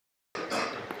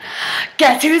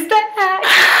Guess who's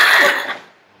back?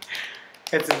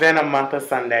 It's been a month of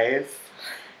Sundays.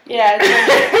 Yeah.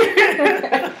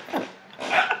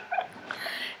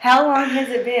 How long has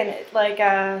it been? Like,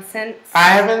 since...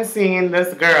 I haven't seen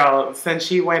this girl since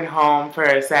she went home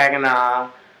for Saginaw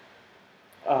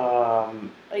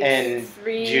in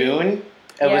June.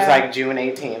 It was like June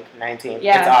 18th, 19th.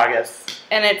 Yeah. It's August.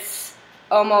 And it's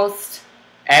almost...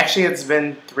 Actually, it's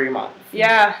been 3 months.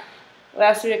 Yeah.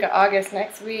 Last week of August,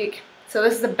 next week. So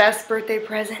this is the best birthday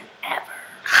present ever.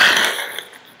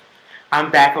 I'm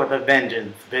back with a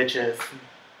vengeance, bitches.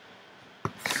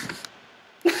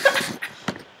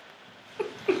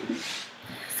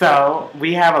 So,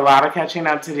 we have a lot of catching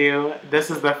up to do. This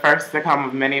is the first to come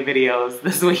of many videos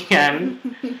this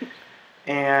weekend.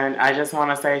 And I just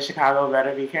want to say, Chicago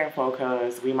better be careful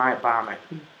because we might bomb it.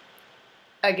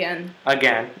 Again.